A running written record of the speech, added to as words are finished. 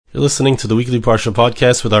You're listening to the weekly Parsha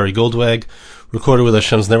podcast with Ari Goldwag, recorded with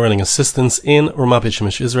Hashem's never-ending assistance in Ramat Beit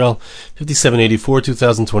Shemesh, Israel, 5784,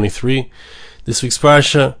 2023. This week's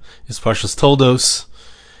Parsha is Parsha's Toldos,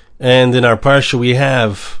 and in our Parsha we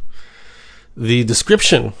have the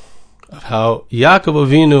description of how Yaakov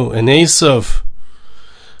Avinu and Esav,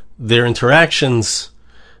 their interactions,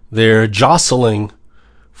 their jostling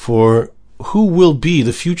for who will be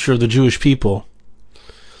the future of the Jewish people.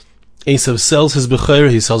 Esav sells his Bechair,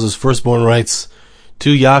 he sells his firstborn rights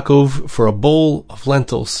to Yaakov for a bowl of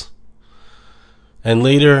lentils. And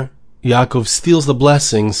later, Yaakov steals the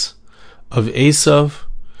blessings of Esav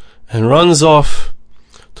and runs off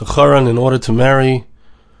to Haran in order to marry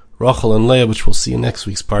Rachel and Leah, which we'll see in next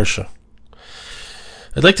week's Parsha.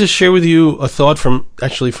 I'd like to share with you a thought from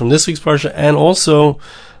this week's Parsha, and also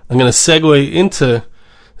I'm going to segue into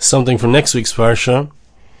something from next week's Parsha,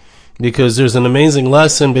 because there's an amazing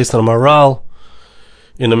lesson based on a moral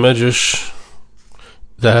in a medrash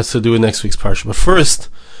that has to do with next week's Parsha. But first,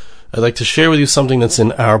 I'd like to share with you something that's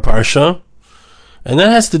in our Parsha, and that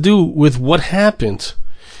has to do with what happened.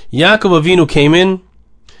 Yaakov Avinu came in,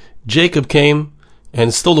 Jacob came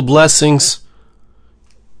and stole the blessings.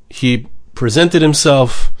 He presented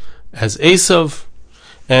himself as Esav,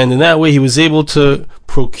 and in that way he was able to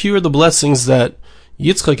procure the blessings that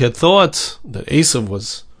Yitzchak had thought that Esav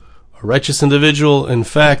was a righteous individual. In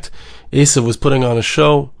fact, Esav was putting on a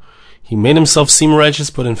show. He made himself seem righteous,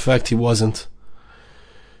 but in fact he wasn't.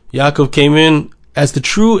 Yaakov came in as the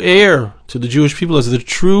true heir to the Jewish people, as the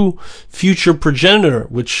true future progenitor,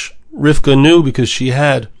 which Rivka knew because she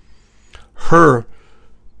had her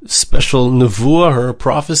special nevuah, her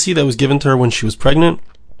prophecy that was given to her when she was pregnant.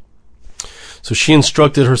 So she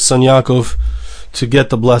instructed her son Yaakov to get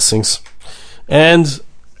the blessings. And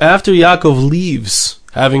after Yaakov leaves,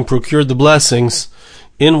 having procured the blessings,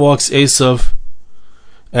 in walks Esav,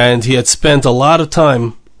 and he had spent a lot of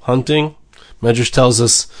time hunting. Medrash tells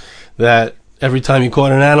us that every time he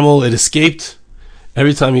caught an animal, it escaped.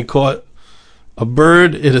 Every time he caught a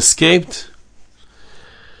bird, it escaped.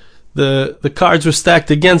 The cards were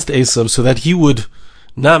stacked against Esav so that he would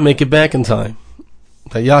not make it back in time,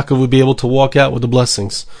 that Yaakov would be able to walk out with the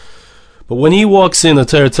blessings. But when he walks in, the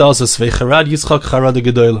Torah tells us, Vecharad Yitzchak charad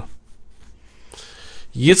gedola.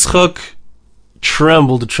 Yitzchak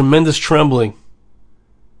trembled, a tremendous trembling,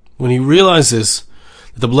 when he realizes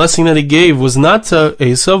that the blessing that he gave was not to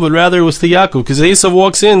Esav, but rather it was to Yaakov, because Esav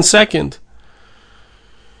walks in second.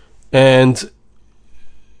 And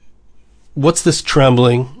what's this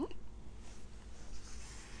trembling?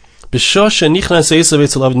 Rabbi Yechanan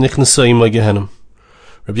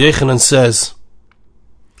says,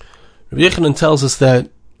 Rabbi Yechanan tells us that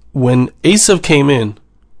when Esav came in,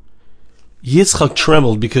 Yitzchak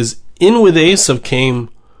trembled, because in with Esav came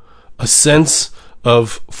a sense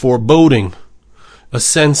of foreboding, a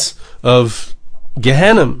sense of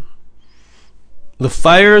Gehenna. The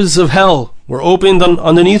fires of hell were opened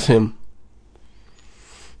underneath him.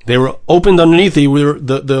 They were opened underneath. They were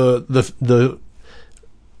the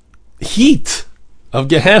heat of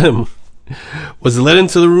Gehenna was let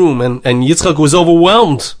into the room, and Yitzchak was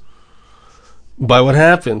overwhelmed by what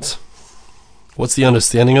happened. What's the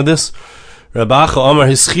understanding of this? Rabacha Amar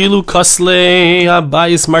Hischilu Kasle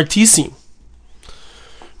Habayis Martisi.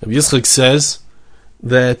 Rabbi Yitzchak says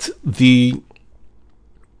that the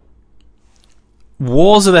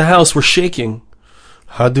walls of the house were shaking.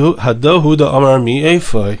 Hado Huda Amar Mi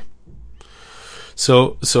Eifai.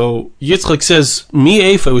 So Yitzchak says Mi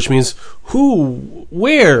Eifai, which means who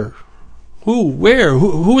is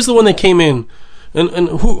the one that came in, and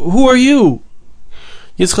who are you?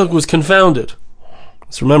 Yitzchak was confounded.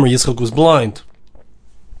 So remember, Yitzchak was blind.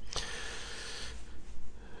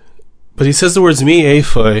 But he says the words Mi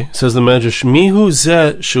Eifai, says the Medrash, Mihu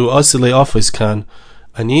zeh shu asile afais kan,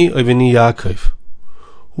 ani ovini Yaakov.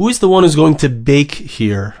 Who is the one who's going to bake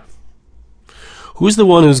here? Who is the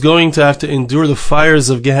one who's going to have to endure the fires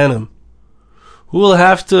of Gehenna? Who will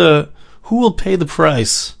pay the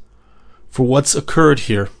price for what's occurred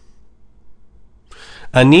here?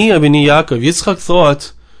 Ani ovini Yaakov. Yitzchak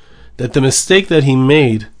thought that the mistake that he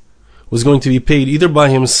made was going to be paid either by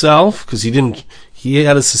himself, because he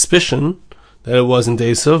had a suspicion that it wasn't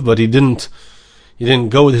Esav, but he didn't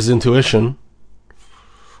go with his intuition,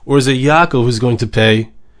 or is it Yaakov who's going to pay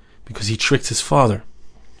because he tricked his father?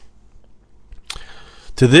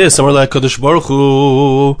 To this, Amar la Kadosh Baruch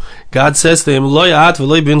Hu, God says to him, Lo ya'at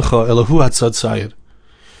v'lo bincha elahu hatzad sayed.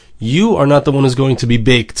 You are not the one who's going to be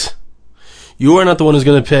baked. You are not the one who's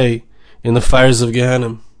going to pay in the fires of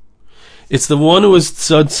Gehenna. It's the one who is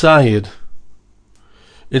tzad sayed.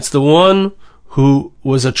 It's the one who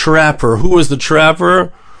was a trapper. Who was the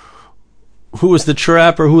trapper? who was the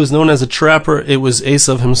trapper, who was known as a trapper? It was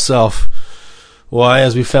Esav himself. Why?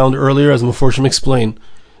 As we found earlier, as Meforshim explained,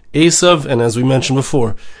 Esav, and as we mentioned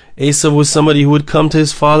before, Esav was somebody who would come to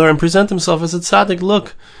his father and present himself as a tzaddik.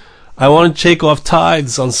 Look, I want to take off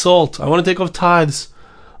tithes on salt. I want to take off tithes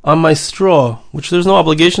on my straw, which there's no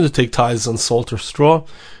obligation to take tithes on salt or straw.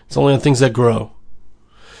 It's only on things that grow.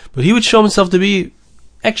 But he would show himself to be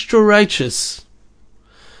extra righteous.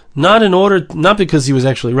 Not because he was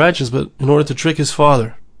actually righteous, but in order to trick his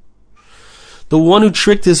father. The one who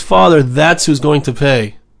tricked his father, that's who's going to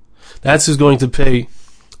pay. That's who's going to pay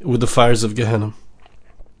with the fires of Gehenna.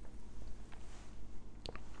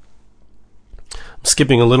 I'm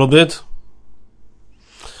skipping a little bit.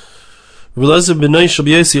 And this is what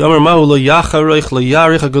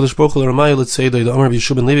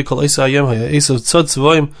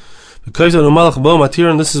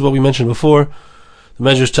we mentioned before. The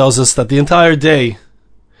Medrash tells us that the entire day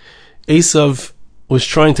Esav was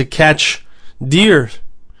trying to catch deer.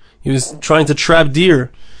 He was trying to trap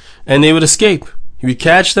deer, and they would escape. He would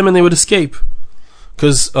catch them and they would escape,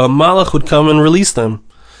 because a malach would come and release them.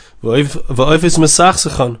 He would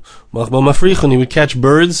catch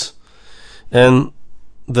birds, and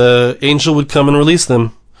the angel would come and release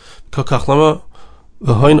them.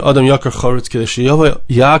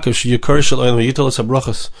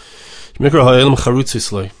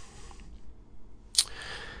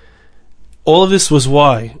 All of this was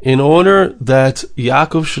why? In order that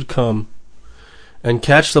Yaakov should come and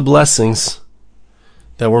catch the blessings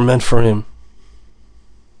that were meant for him.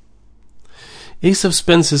 Esav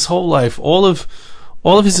spends his whole life, all of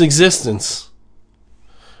his existence.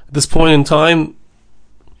 At this point in time,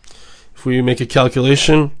 if we make a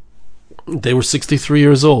calculation, they were 63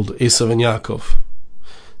 years old, Esav and Yaakov.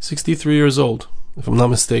 63 years old, if I'm not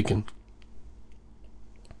mistaken.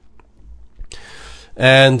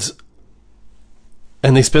 And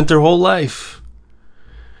they spent their whole life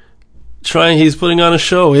he's putting on a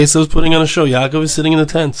show. Esav's putting on a show. Yaakov is sitting in the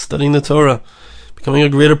tent, studying the Torah, becoming a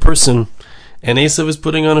greater person. And Esav is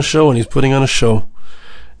putting on a show, and he's putting on a show.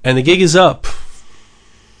 And the gig is up.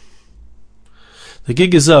 The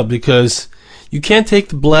gig is up because you can't take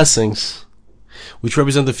the blessings, which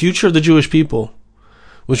represent the future of the Jewish people,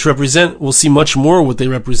 we'll see much more what they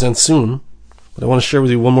represent soon. But I want to share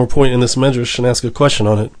with you one more point in this medrash and ask a question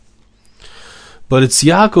on it. But it's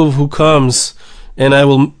Yaakov who comes, and I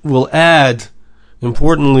will add,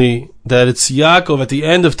 importantly, that it's Yaakov at the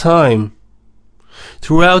end of time.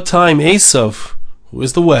 Throughout time, Esav, who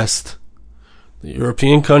is the West, the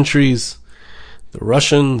European countries, the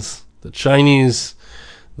Russians, the Chinese,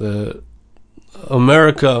 the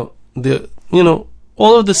America,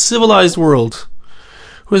 all of the civilized world,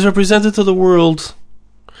 who has represented to the world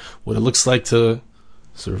what it looks like to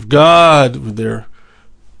serve God with their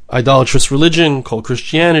idolatrous religion called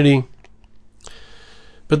Christianity.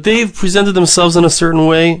 But they've presented themselves in a certain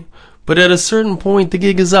way, but at a certain point the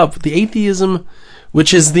gig is up. The atheism,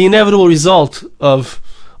 which is the inevitable result of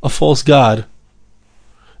a false God,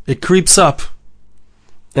 it creeps up.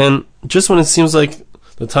 And just when it seems like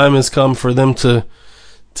the time has come for them to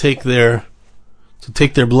take their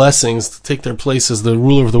blessings, to take their place as the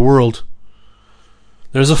ruler of the world,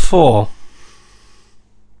 there's a fall.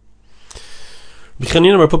 This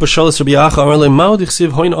verse also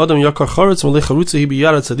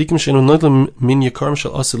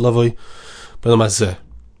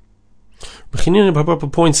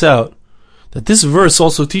points out that this verse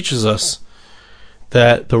also teaches us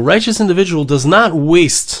that the righteous individual does not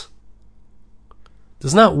waste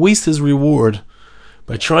his reward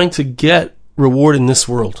by trying to get reward in this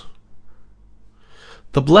world.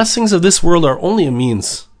 The blessings of this world are only a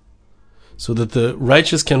means so that the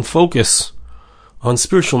righteous can focus on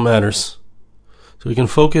spiritual matters, so he can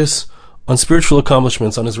focus on spiritual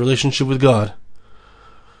accomplishments, on his relationship with God,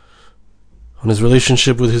 on his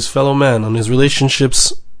relationship with his fellow man, on his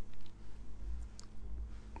relationships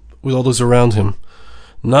with all those around him,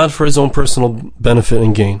 not for his own personal benefit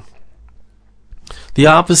and gain. The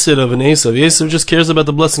opposite of an Esav. Esav just cares about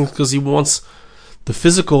the blessings because he wants the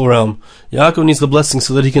physical realm. Yaakov needs the blessings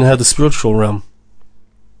so that he can have the spiritual realm.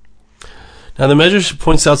 Now the Medrash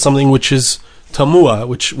points out something which is Tamua,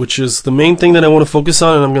 which is the main thing that I want to focus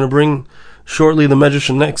on, and I'm going to bring shortly the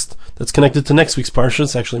Medrash next, that's connected to next week's Parsha.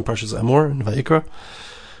 It's actually in Parshas Amor, in Vayikra,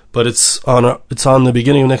 but it's on the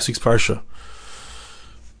beginning of next week's Parsha.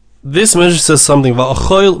 This Medrash says something,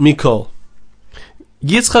 Va'achoil mikol.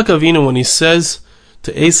 Yitzchak Avinu, when he says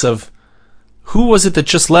to Esav, who was it that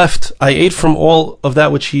just left? I ate from all of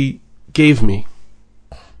that which he gave me.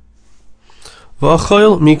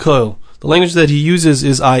 Va'achoil mikol. The language that he uses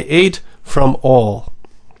is I ate from all.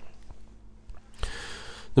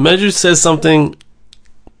 The Medrash says something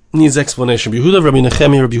needs explanation. Rabbi Yehuda, Rabbi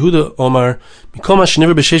Nechemi, Rabbi Yehuda, Omar, Mikol ma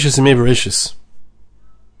sheniver b'sheshes yemei bereshis.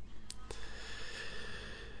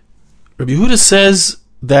 Rabbi Yehuda says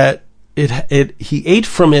that he ate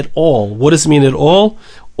from it all. What does it mean at all?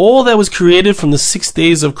 All that was created from the 6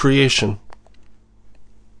 days of creation.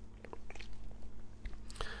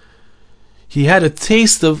 He had a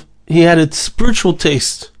spiritual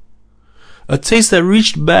taste. A taste that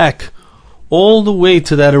reached back all the way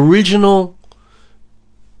to that original,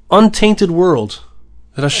 untainted world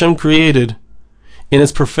that Hashem created in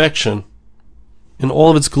its perfection, in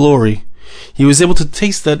all of its glory. He was able to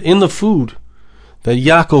taste that in the food that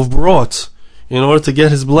Yaakov brought in order to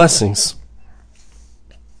get his blessings.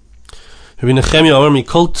 Rabbi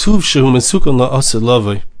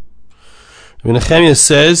Nechemiah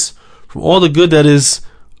says, from all the good that is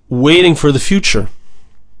waiting for the future,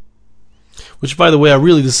 which, by the way, are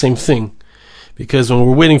really the same thing, because when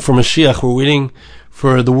we're waiting for Mashiach, we're waiting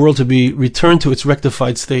for the world to be returned to its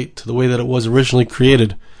rectified state, to the way that it was originally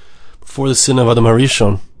created before the sin of Adam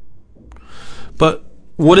HaRishon. But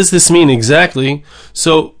what does this mean exactly?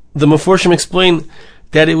 So the Meforshim explain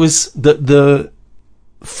that it was the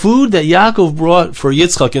food that Yaakov brought for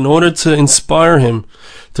Yitzchak in order to inspire him,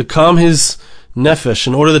 to calm his nefesh,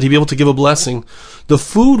 in order that he'd be able to give a blessing. The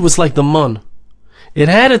food was like the man. It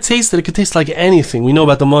had a taste that it could taste like anything. We know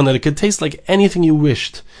about the man that it could taste like anything you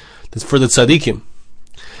wished. That's for the tzaddikim.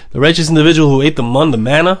 The righteous individual who ate the man, the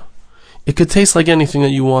manna, it could taste like anything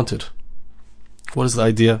that you wanted. What is the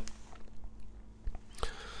idea?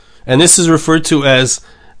 And this is referred to as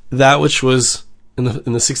that which was in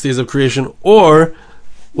the 6 days of creation, or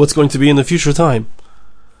what's going to be in the future time.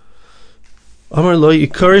 Amar lo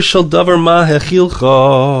yikari shel davar ma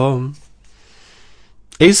hechilcha.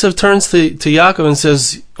 Esav turns to Yaakov and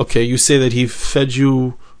says, okay, you say that he fed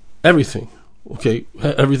you everything. Okay,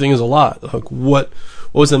 everything is a lot. Like, what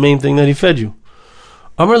was the main thing that he fed you?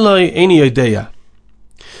 Amar lo eini yodeya.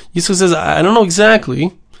 Yisrael says, I don't know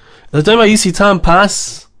exactly. The time I see tam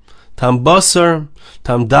pas, tam basar,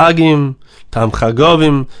 tam dagim, tam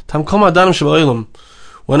chagovim, tam kol ma'adanim sheba'olam.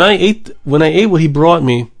 When I ate what he brought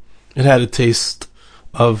me, it had a taste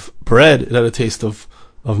of bread, it had a taste of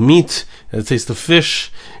meat, it had a taste of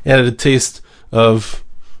fish, it had a taste of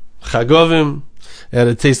chagovim, it had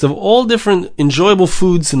a taste of all different enjoyable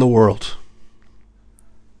foods in the world.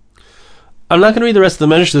 I'm not going to read the rest of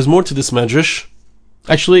the medrash, there's more to this medrash.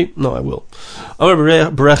 Actually, no, I will.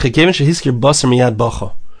 Rabbi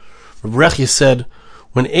said,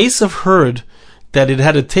 when Esav heard that it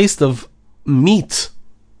had a taste of meat,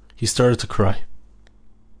 he started to cry.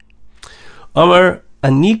 Amar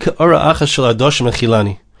Anika Ara Acha Shel Adoshim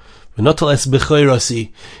Echilani.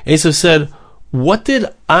 Esav said, what did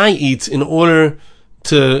I eat in order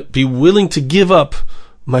to be willing to give up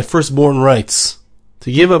my firstborn rights,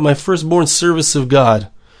 to give up my firstborn service of God,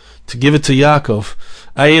 to give it to Yaakov?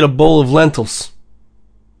 I ate a bowl of lentils.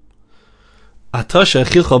 Atasha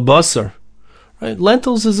Echilcha Basar. Right?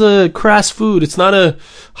 Lentils is a crass food. It's not a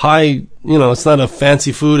high, it's not a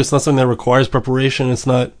fancy food. It's not something that requires preparation. It's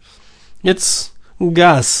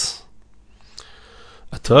gas.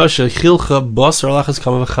 When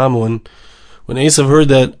Esav heard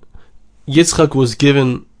that Yitzchak was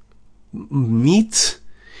given meat,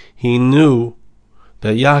 he knew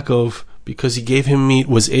that Yaakov, because he gave him meat,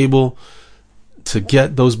 was able to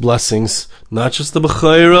get those blessings. Not just the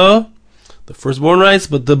B'chaira, the firstborn rights,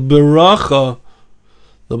 but the Beracha,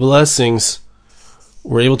 the blessings,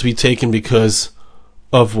 were able to be taken because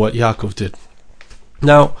of what Yaakov did.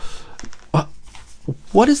 Now,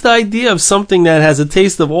 what is the idea of something that has a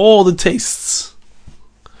taste of all the tastes?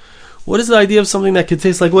 What is the idea of something that could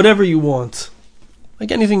taste like whatever you want?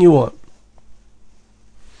 Like anything you want?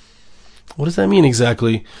 What does that mean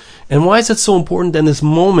exactly? And why is that so important in this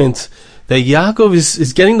moment that Yaakov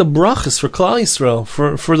is getting the brachas for Klal Yisrael,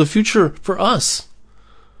 for the future, for us?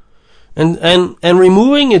 And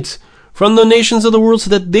removing it from the nations of the world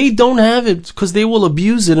so that they don't have it, because they will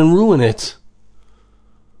abuse it and ruin it.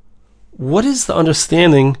 What is the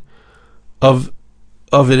understanding of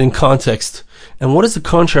it in context? And what is the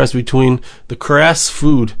contrast between the crass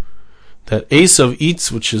food that Esav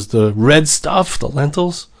eats, which is the red stuff, the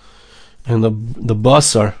lentils, and the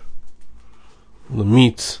basar, the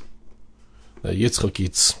meat that Yitzchak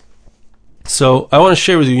eats? So I want to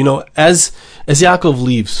share with you, as Yaakov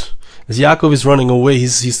leaves, as Yaakov is running away,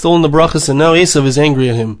 he's still in the brachas, and now Esav is angry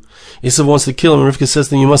at him. Esav wants to kill him, and Rivka says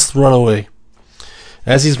to him, you must run away.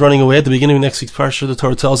 As he's running away, at the beginning of next week's parsha, the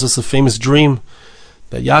Torah tells us a famous dream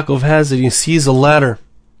that Yaakov has, that he sees a ladder.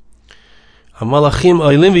 He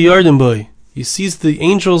sees the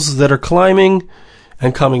angels that are climbing,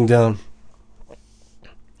 and coming down.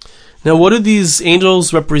 Now, what do these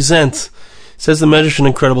angels represent? Says the Medrash an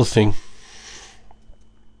incredible thing.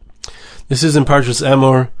 This is in Parshas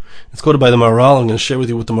Emor. It's quoted by the Maharal. I'm going to share with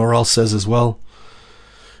you what the Maharal says as well.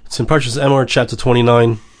 It's in Parshas Emor, chapter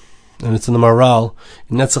 29, and it's in the Maharal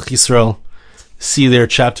in Netzach Yisrael. See there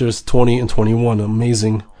chapters 20 and 21.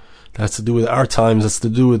 Amazing. That has to do with our times. That's to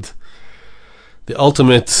do with the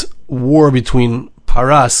ultimate war between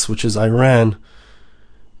Paras, which is Iran,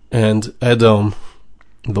 and Edom,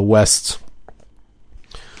 the West.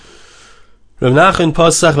 Rav Nachman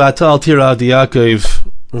Pasach v'ata al tira ad Yaakov.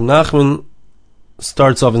 Rav Nachman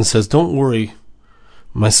starts off and says, "Don't worry,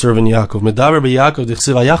 my servant Yaakov. Medaber beYaakov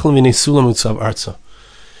dichsev hayachal v'nei sulam utzav arza."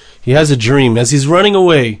 He has a dream as he's running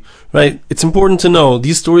away. Right? It's important to know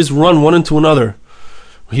these stories run one into another.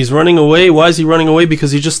 He's running away. Why is he running away?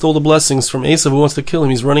 Because he just stole the blessings from Esav, who wants to kill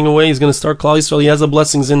him. He's running away. He's going to start Klal Yisrael. He has the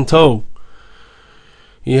blessings in tow.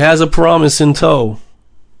 He has a promise in tow.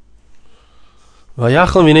 He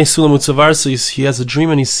has a dream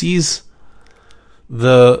and he sees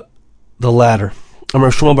the ladder.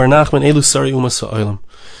 And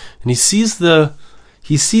he sees the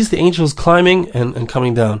angels climbing and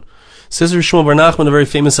coming down. Says Rav Shmuel Bar Nachman, a very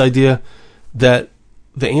famous idea, that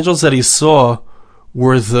the angels that he saw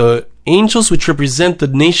were the angels which represent the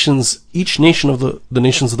nations, each nation of the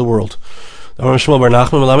nations of the world.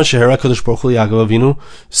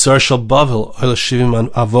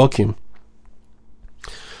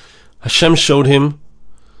 Hashem showed him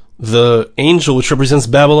the angel which represents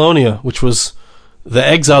Babylonia, which was the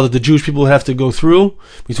exile that the Jewish people would have to go through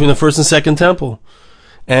between the first and second temple.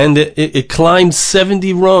 And it climbed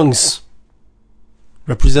 70 rungs,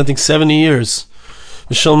 representing 70 years.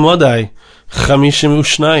 Mishal Modai, Chamishim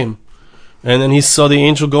Ushnaim. And then he saw the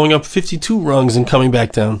angel going up 52 rungs and coming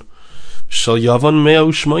back down. Mishal Yavan Mea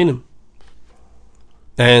Ushmainim.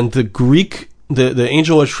 And the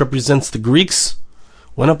angel which represents the Greeks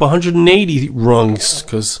went up 180 rungs,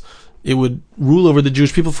 because it would rule over the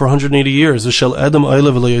Jewish people for 180 years. V'shel Edom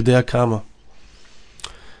Oile v'lo yodea kama.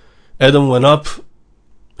 Edom went up,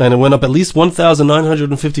 and it went up at least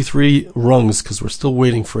 1,953 rungs, because we're still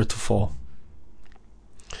waiting for it to fall.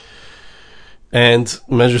 And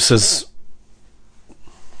Medrash says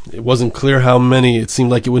it wasn't clear how many. It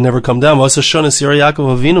seemed like it would never come down. Yaakov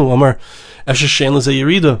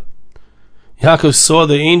saw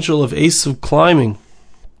the angel of Esav climbing.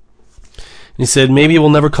 And he said, maybe it will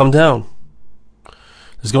never come down.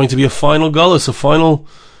 There's going to be a final gullus, a final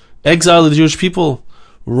exile of the Jewish people.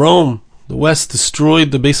 Rome, the West,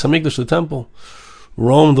 destroyed the Beis Hamikdash, the temple.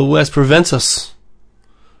 Rome, the West, prevents us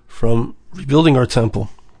from rebuilding our temple.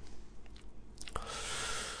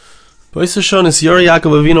 Maybe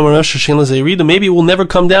it will never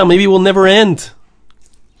come down. Maybe it will never end.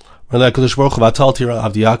 God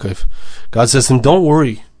says to him, don't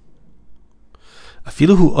worry.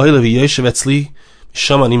 Even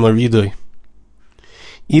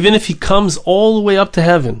if he comes all the way up to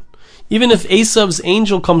heaven, even if Esav's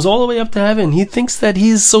angel comes all the way up to heaven, he thinks that he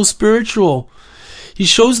is so spiritual. He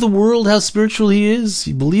shows the world how spiritual he is.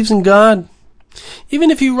 He believes in God.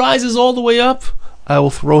 Even if he rises all the way up, I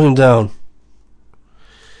will throw him down.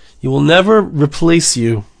 He will never replace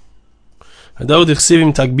you.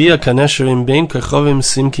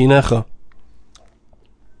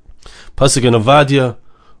 Pasuk in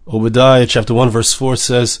Obadiah chapter 1 verse 4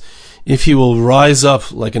 says, if he will rise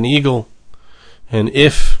up like an eagle, and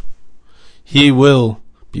if he will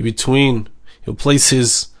be between, he will place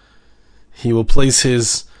his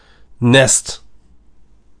nest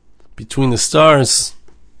between the stars,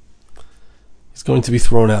 he's going to be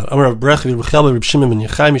thrown out.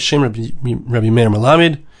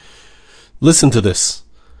 Listen to this.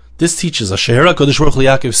 This teaches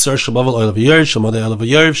Yaakov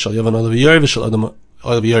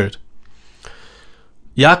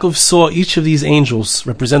saw each of these angels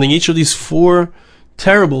representing each of these four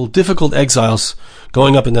terrible, difficult exiles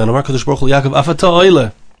going up and down. Hashem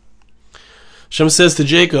says to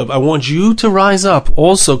Jacob, I want you to rise up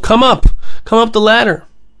also. Come up the ladder.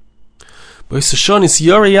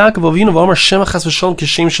 Jacob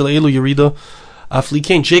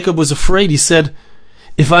was afraid. He said,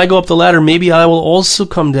 if I go up the ladder, maybe I will also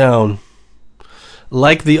come down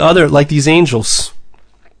like these angels.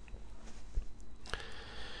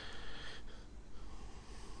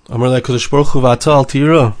 God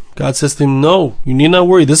says to him, no, you need not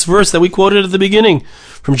worry. This verse that we quoted at the beginning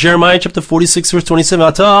from Jeremiah chapter 46 verse 27,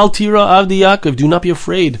 do not be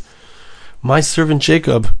afraid. My servant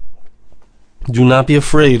Jacob, do not be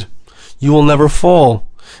afraid. You will never fall.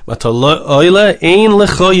 When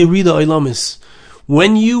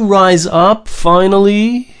When you rise up,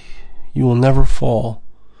 finally, you will never fall.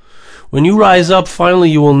 When you rise up, finally,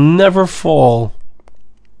 you will never fall.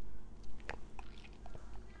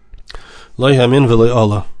 Lo yamin v'lo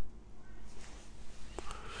Allah.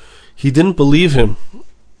 He didn't believe him.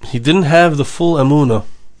 He didn't have the full emunah,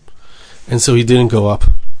 and so he didn't go up.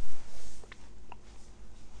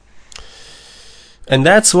 And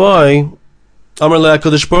that's why Hashem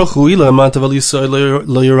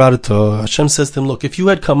says to him, look, if you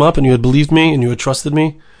had come up and you had believed me and you had trusted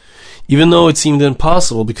me, even though it seemed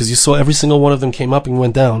impossible because you saw every single one of them came up and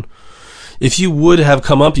went down, if you would have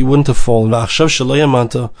come up, you wouldn't have fallen. But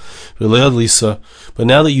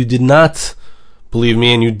now that you did not believe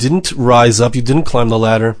me and you didn't rise up, you didn't climb the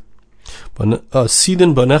ladder,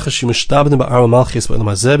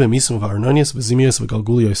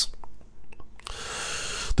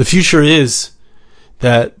 the future is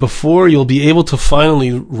that before you'll be able to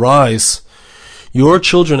finally rise, your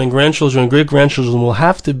children and grandchildren and great-grandchildren will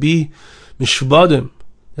have to be mishbadim.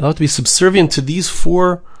 They'll have to be subservient to these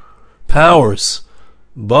four powers: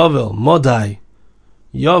 Bavel, Madai,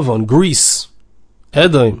 Yavon, Greece,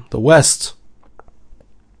 Edom, the West.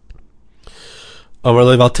 But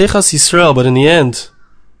in the end,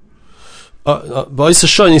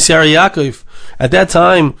 at that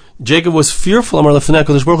time, Jacob was fearful. Is it going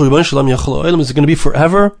to be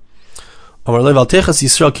forever?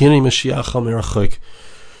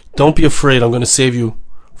 Don't be afraid, I'm going to save you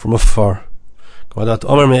from afar.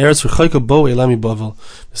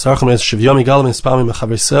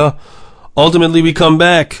 Ultimately, we come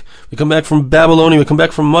back. We come back from Babylonia. We come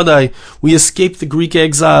back from Madai. We escape the Greek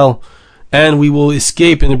exile. And we will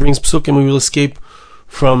escape, and it brings psukim, we will escape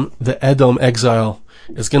from the Edom exile.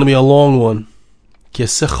 It's going to be a long one. They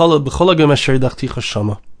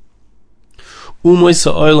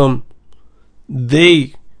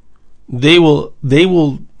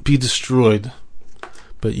will be destroyed.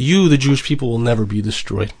 But you, the Jewish people, will never be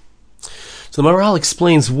destroyed. So the Maharal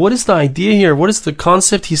explains, what is the idea here? What is the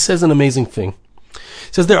concept? He says an amazing thing.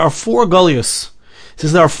 He says there are four Goliaths. He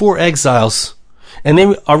says there are four exiles. And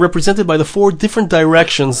they are represented by the four different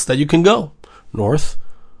directions that you can go. North,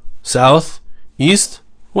 south, east,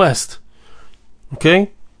 west.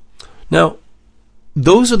 Okay? Now,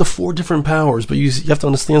 those are the four different powers, but you have to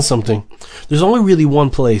understand something. There's only really one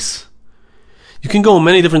place. You can go in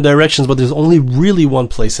many different directions, but there's only really one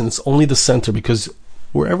place, and it's only the center, because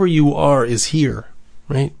wherever you are is here,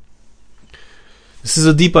 right? This is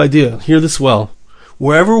a deep idea. Hear this well.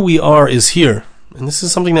 Wherever we are is here. And this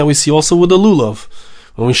is something that we see also with the lulav.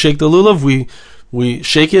 When we shake the lulav, we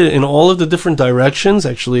shake it in all of the different directions.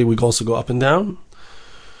 Actually, we also go up and down.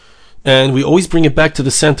 And we always bring it back to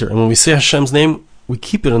the center. And when we say Hashem's name, we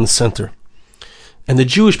keep it in the center. And the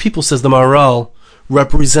Jewish people, says the Maharal,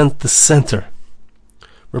 represent the center.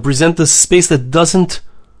 Represent the space that doesn't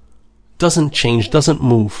change, doesn't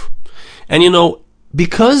move. And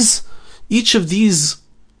because each of these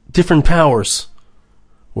different powers,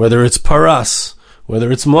 whether it's Paras,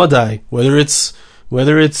 whether it's Madai, whether it's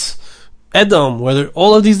Edom, whether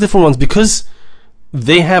all of these different ones, because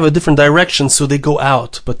they have a different direction, so they go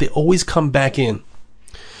out, but they always come back in.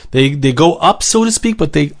 They go up, so to speak,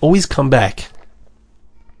 but they always come back.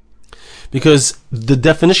 Because the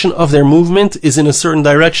definition of their movement is in a certain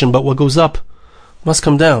direction, but what goes up must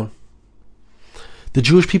come down. The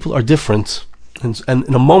Jewish people are different. And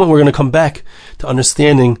in a moment we're going to come back to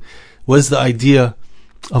understanding what is the idea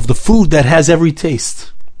of the food that has every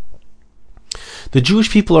taste. The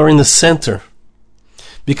Jewish people are in the center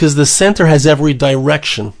because the center has every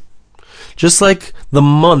direction. Just like the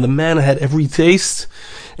manna had every taste,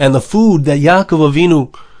 and the food that Yaakov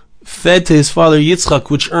Avinu fed to his father Yitzchak,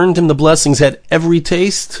 which earned him the blessings, had every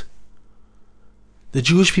taste. The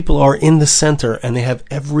Jewish people are in the center and they have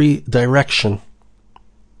every direction.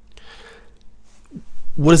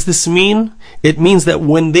 What does this mean? It means that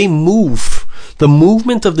when they move, the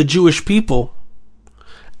movement of the Jewish people,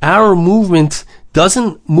 our movement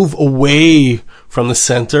doesn't move away from the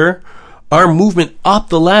center. Our movement up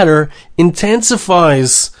the ladder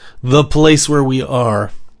intensifies the place where we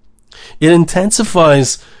are. It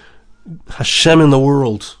intensifies Hashem in the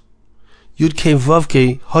world. Yud Kei Vav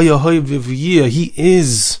Kei Haya Haya Viviyah. He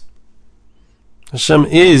is. Hashem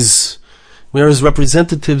is. We are His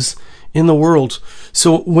representatives in the world.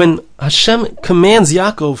 So when Hashem commands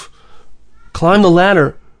Yaakov, climb the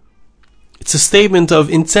ladder, it's a statement of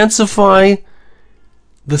intensify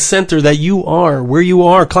the center that you are, where you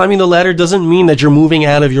are. Climbing the ladder doesn't mean that you're moving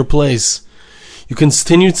out of your place. You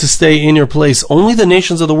continue to stay in your place. Only the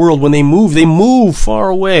nations of the world, when they move far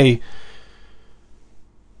away.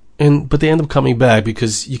 but they end up coming back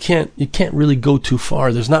because you can't really go too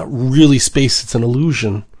far. There's not really space. It's an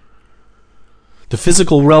illusion. The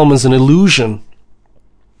physical realm is an illusion.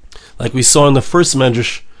 Like we saw in the first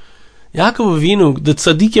Medrash, Yaakov Avinu, the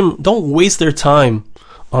tzaddikim don't waste their time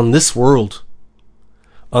on this world,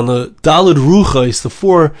 on the Daled Ruchos, the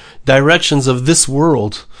four directions of this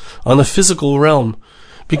world, on the physical realm,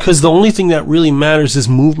 because the only thing that really matters is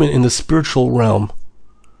movement in the spiritual realm.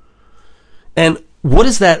 And what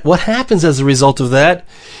is that? What happens as a result of that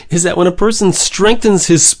is that when a person strengthens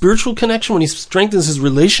his spiritual connection, when he strengthens his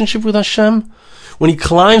relationship with Hashem, when he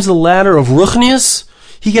climbs the ladder of Ruchnius,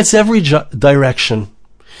 he gets every direction.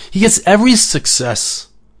 He gets every success.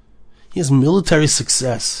 He has military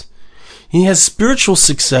success. He has spiritual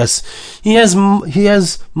success. He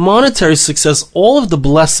has monetary success. All of the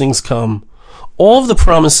blessings come. All of the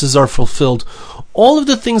promises are fulfilled. All of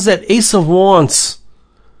the things that Esav wants,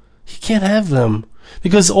 he can't have them.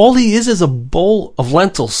 Because all he is a bowl of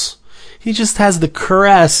lentils. He just has the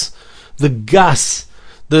karas, the gas,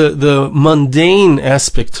 the mundane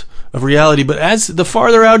aspect of reality. But as the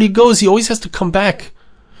farther out he goes, he always has to come back.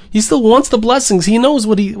 He still wants the blessings. He knows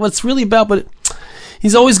what it's really about, but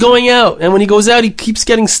he's always going out. And when he goes out, he keeps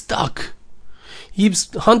getting stuck. He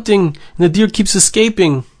keeps hunting, and the deer keeps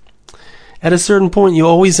escaping. At a certain point, you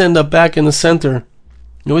always end up back in the center.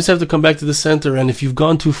 You always have to come back to the center, and if you've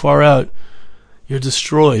gone too far out, you're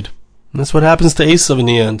destroyed. And that's what happens to Esav in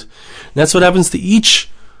the end. And that's what happens to each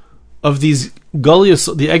of these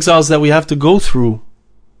gulios, the exiles that we have to go through.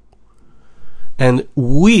 And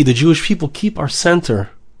we, the Jewish people, keep our center.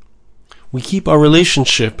 We keep our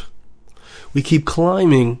relationship. We keep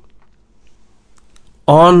climbing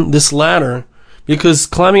on this ladder, because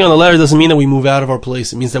climbing on the ladder doesn't mean that we move out of our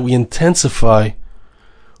place. It means that we intensify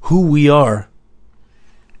who we are,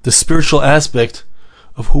 the spiritual aspect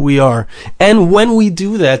of who we are. And when we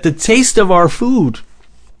do that, the taste of our food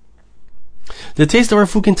can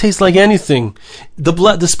taste like anything.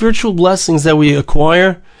 The spiritual blessings that we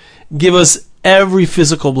acquire give us every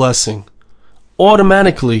physical blessing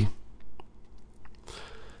automatically.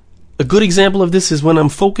 A good example of this is when I'm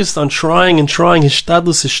focused on trying,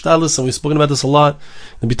 hishtadlus, and we've spoken about this a lot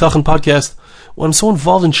in the Bitachon podcast. When I'm so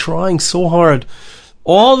involved in trying so hard,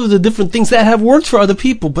 all of the different things that have worked for other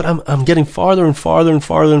people, but I'm getting farther and farther and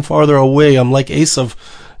farther and farther away. I'm like Esav,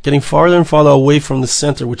 getting farther and farther away from the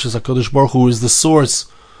center, which is HaKadosh Baruch Hu, who is the source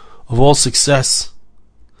of all success.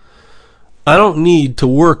 I don't need to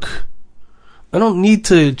work. I don't need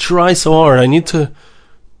to try so hard. The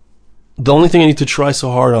only thing I need to try so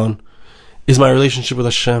hard on is my relationship with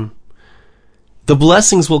Hashem. The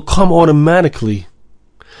blessings will come automatically.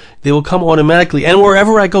 They will come automatically. And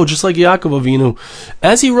wherever I go, just like Yaakov Avinu,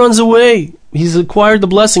 as he runs away, he's acquired the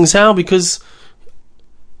blessings. How? Because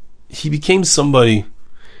he became somebody.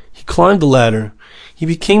 He climbed the ladder. He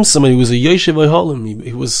became somebody who was a Yoshev Oholim.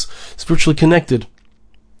 He was spiritually connected.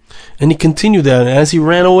 And he continued that. And as he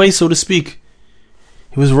ran away, so to speak,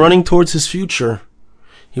 he was running towards his future.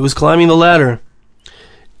 He was climbing the ladder.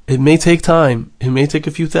 It may take time. It may take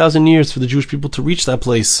a few thousand years for the Jewish people to reach that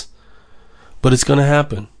place. But it's going to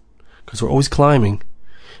happen. Because we're always climbing.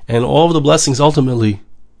 And all of the blessings ultimately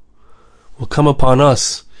will come upon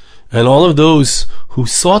us. And all of those who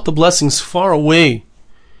sought the blessings far away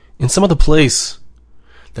in some other place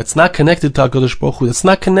that's not connected to HaKadosh Baruch Hu, that's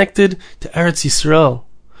not connected to Eretz Yisrael,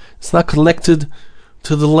 it's not connected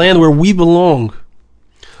to the land where we belong.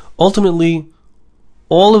 Ultimately,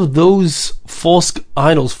 all of those false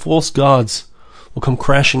idols, false gods, will come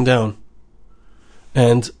crashing down.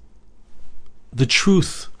 And the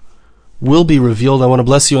truth will be revealed. I want to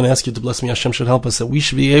bless you and ask you to bless me. Hashem should help us, that we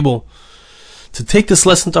should be able to take this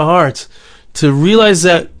lesson to heart, to realize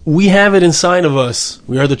that we have it inside of us.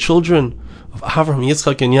 We are the children of Avraham,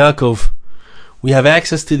 Yitzchak, and Yaakov. We have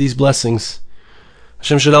access to these blessings.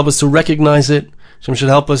 Hashem should help us to recognize it. Hashem should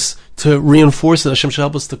help us to reinforce it. Hashem should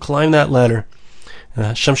help us to climb that ladder. And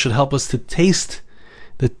Hashem should help us to taste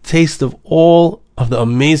the taste of all of the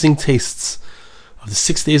amazing tastes of the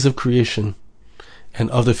 6 days of creation and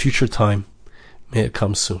of the future time. May it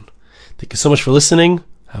come soon. Thank you so much for listening.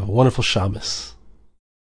 Have a wonderful Shabbos.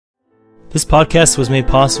 This podcast was made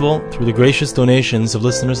possible through the gracious donations of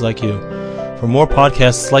listeners like you. For more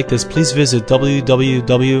podcasts like this, please visit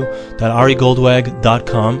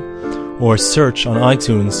www.arigoldwag.com or search on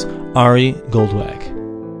iTunes Ari Goldwag.